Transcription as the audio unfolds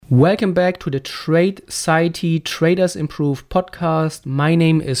Welcome back to the Tradeciety Traders Improve podcast. My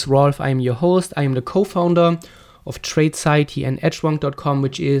name is Rolf. I am your host. I am the co-founder of Tradeciety and Edgewonk.com,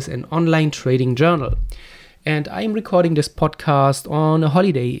 which is an online trading journal. And I am recording this podcast on a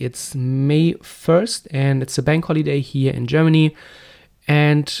holiday. It's May 1st and it's a bank holiday here in Germany.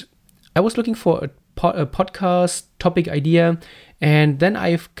 And I was looking for a podcast topic idea, and then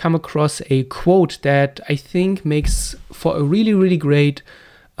I've come across a quote that I think makes for a really, really great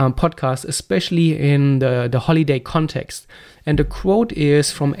podcast, especially in the holiday context. And the quote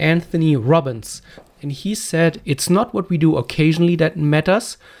is from Anthony Robbins. And he said, "It's not what we do occasionally that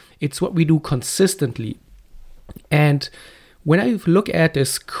matters, it's what we do consistently." And when I look at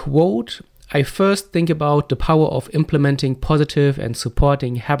this quote, I first think about the power of implementing positive and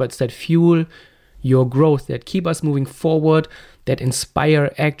supporting habits that fuel your growth, that keep us moving forward, that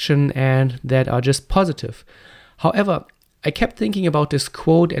inspire action, and that are just positive. However, I kept thinking about this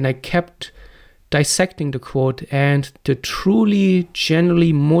quote and I kept dissecting the quote, and the truly,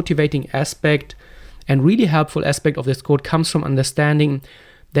 genuinely motivating aspect and really helpful aspect of this quote comes from understanding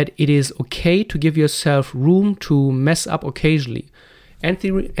that it is okay to give yourself room to mess up occasionally.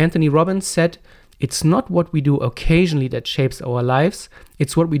 Anthony Robbins said, "It's not what we do occasionally that shapes our lives,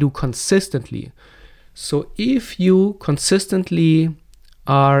 it's what we do consistently." So if you consistently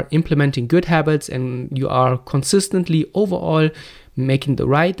are implementing good habits and you are consistently overall making the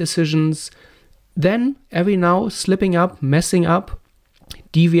right decisions, then every now slipping up, messing up,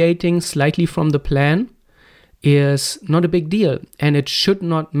 deviating slightly from the plan is not a big deal, and it should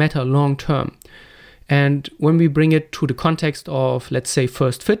not matter long term. And when we bring it to the context of, let's say,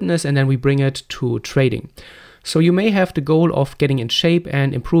 first fitness, and then we bring it to trading. So you may have the goal of getting in shape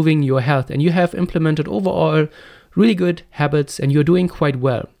and improving your health, and you have implemented overall really good habits and you're doing quite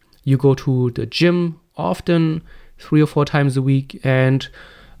well. You go to the gym often, 3 or 4 times a week, and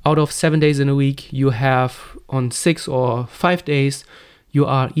out of 7 days in a week, you have on 6 or 5 days, you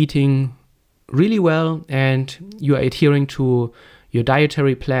are eating really well and you are adhering to your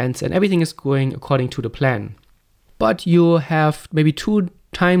dietary plans and everything is going according to the plan. But you have maybe 2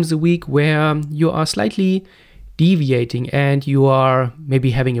 times a week where you are slightly deviating and you are maybe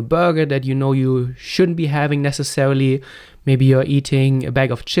having a burger that you know you shouldn't be having necessarily. Maybe you're eating a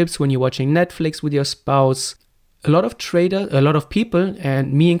bag of chips when you're watching Netflix with your spouse. A lot of people,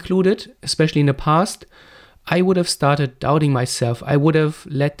 and me included, especially in the past, I would have started doubting myself. I would have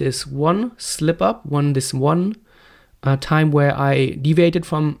let this one slip up, this one time where I deviated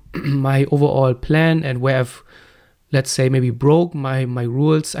from my overall plan and where I've, let's say, maybe broke my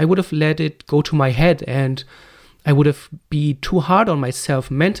rules. I would have let it go to my head and I would have been too hard on myself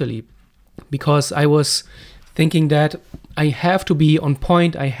mentally, because I was thinking that I have to be on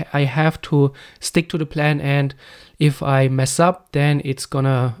point, I have to stick to the plan, and if I mess up, then it's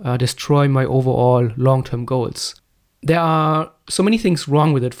gonna destroy my overall long-term goals. There are so many things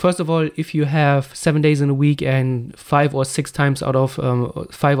wrong with it. First of all, if you have 7 days in a week and 5 or 6 times out of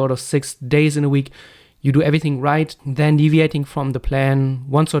 5 out of 6 days in a week, you do everything right, then deviating from the plan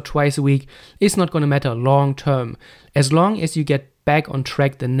once or twice a week is not going to matter long term, as long as you get back on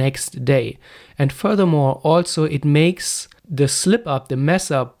track the next day. And furthermore, also it makes the slip up, the mess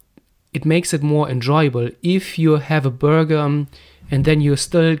up, it makes it more enjoyable. If you have a burger and then you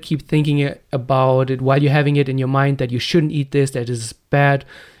still keep thinking about it while you're having it in your mind that you shouldn't eat this, that is bad,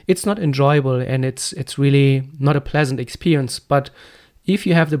 it's not enjoyable and it's really not a pleasant experience. But if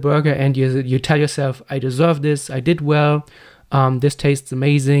you have the burger and you tell yourself, I deserve this, I did well, this tastes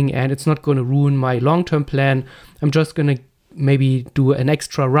amazing, and it's not going to ruin my long-term plan, I'm just going to maybe do an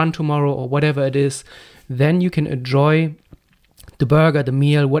extra run tomorrow or whatever it is, then you can enjoy the burger, the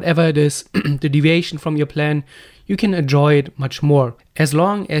meal, whatever it is, the deviation from your plan, you can enjoy it much more. As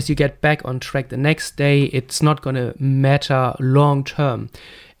long as you get back on track the next day, it's not going to matter long term.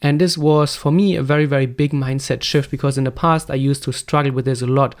 And this was, for me, a very, very big mindset shift, because in the past, I used to struggle with this a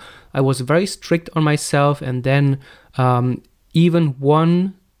lot. I was very strict on myself, and then even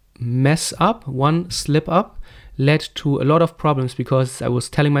one mess up, one slip up, led to a lot of problems, because I was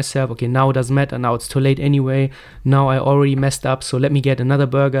telling myself, okay, now it doesn't matter, now it's too late anyway, now I already messed up, so let me get another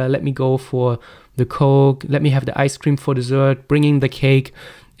burger, let me go for the Coke, let me have the ice cream for dessert, bringing the cake,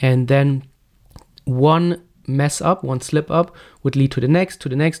 and then one mess up, one slip up would lead to the next,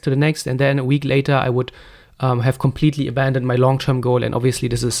 and then a week later I would have completely abandoned my long-term goal. And obviously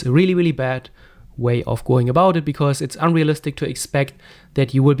this is a really, really bad way of going about it, because it's unrealistic to expect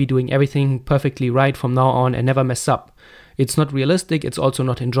that you will be doing everything perfectly right from now on and never mess up. It's not realistic, it's also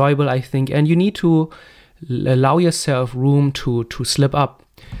not enjoyable, I think, and you need to allow yourself room to slip up.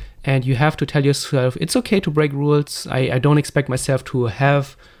 And you have to tell yourself, it's okay to break rules. I don't expect myself to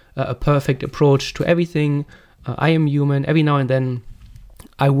have a perfect approach to everything. I am human. Every now and then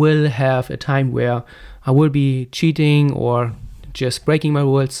I will have a time where I will be cheating or just breaking my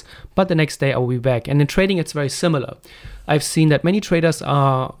rules, but the next day I will be back. And in trading, it's very similar. I've seen that many traders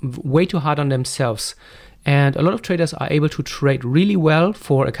are way too hard on themselves. And a lot of traders are able to trade really well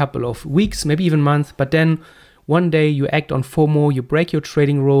for a couple of weeks, maybe even months, but then one day you act on FOMO, you break your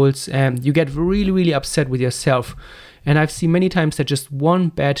trading rules, and you get really, really upset with yourself. And I've seen many times that just one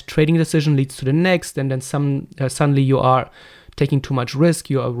bad trading decision leads to the next, and then suddenly you are taking too much risk,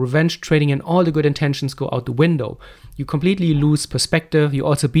 you are revenge trading, and all the good intentions go out the window. You completely lose perspective, you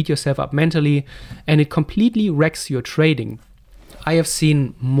also beat yourself up mentally, and it completely wrecks your trading. I have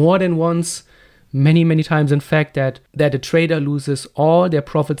seen more than once, many times in fact, that a trader loses all their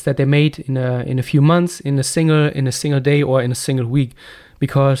profits that they made in a few months, in a single day or in a single week,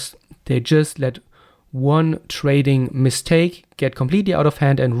 because they just let one trading mistake get completely out of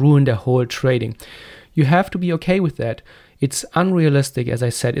hand and ruin their whole trading. You have to be okay with that. It's unrealistic, as I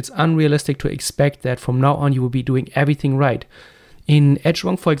said, it's unrealistic to expect that from now on you will be doing everything right. In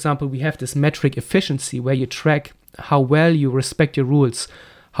Edgewonk, for example, we have this metric efficiency where you track how well you respect your rules,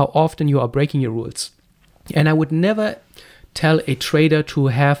 how often you are breaking your rules. And I would never tell a trader to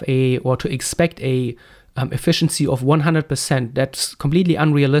have to expect a efficiency of 100%. That's completely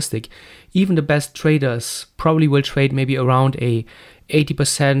unrealistic. Even the best traders probably will trade maybe around a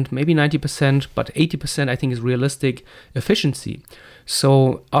 80%, maybe 90%, but 80% I think is realistic efficiency.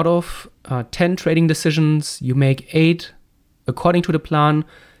 So out of 10 trading decisions, you make 8 according to the plan,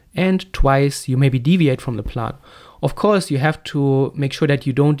 and twice you maybe deviate from the plan. Of course, you have to make sure that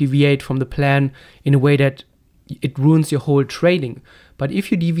you don't deviate from the plan in a way that it ruins your whole trading. But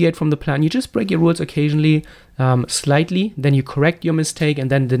if you deviate from the plan, you just break your rules occasionally, slightly, then you correct your mistake, and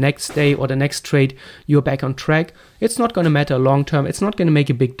then the next day or the next trade, you're back on track. It's not going to matter long term. It's not going to make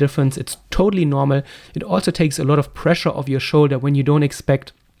a big difference. It's totally normal. It also takes a lot of pressure off your shoulder when you don't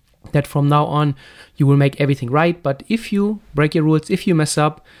expect that from now on you will make everything right. But if you break your rules, if you mess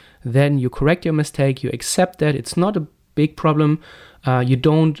up, then you correct your mistake, you accept that it's not a big problem. You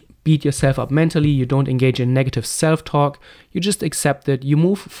don't beat yourself up mentally, you don't engage in negative self-talk, you just accept it, you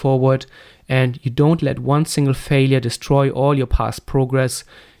move forward, and you don't let one single failure destroy all your past progress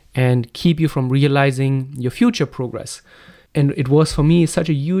and keep you from realizing your future progress. And it was for me such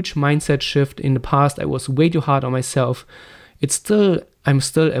a huge mindset shift. In the past, I was way too hard on myself. I'm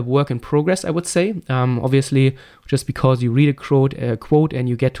still a work in progress, I would say. Obviously, just because you read a quote and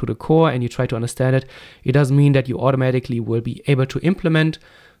you get to the core and you try to understand it, it doesn't mean that you automatically will be able to implement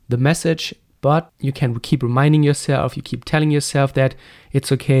the message, but you can keep reminding yourself, you keep telling yourself that it's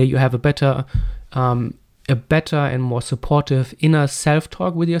okay, you have a better and more supportive inner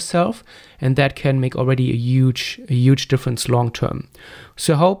self-talk with yourself, and that can make already a huge difference long term.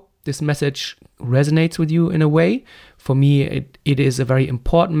 So I hope this message resonates with you in a way. For me, it is a very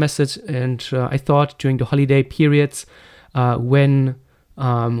important message, and I thought during the holiday periods, when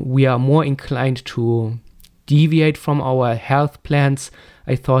we are more inclined to deviate from our health plans,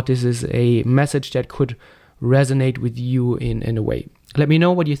 I thought this is a message that could resonate with you in a way. Let me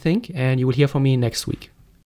know what you think, and you will hear from me next week.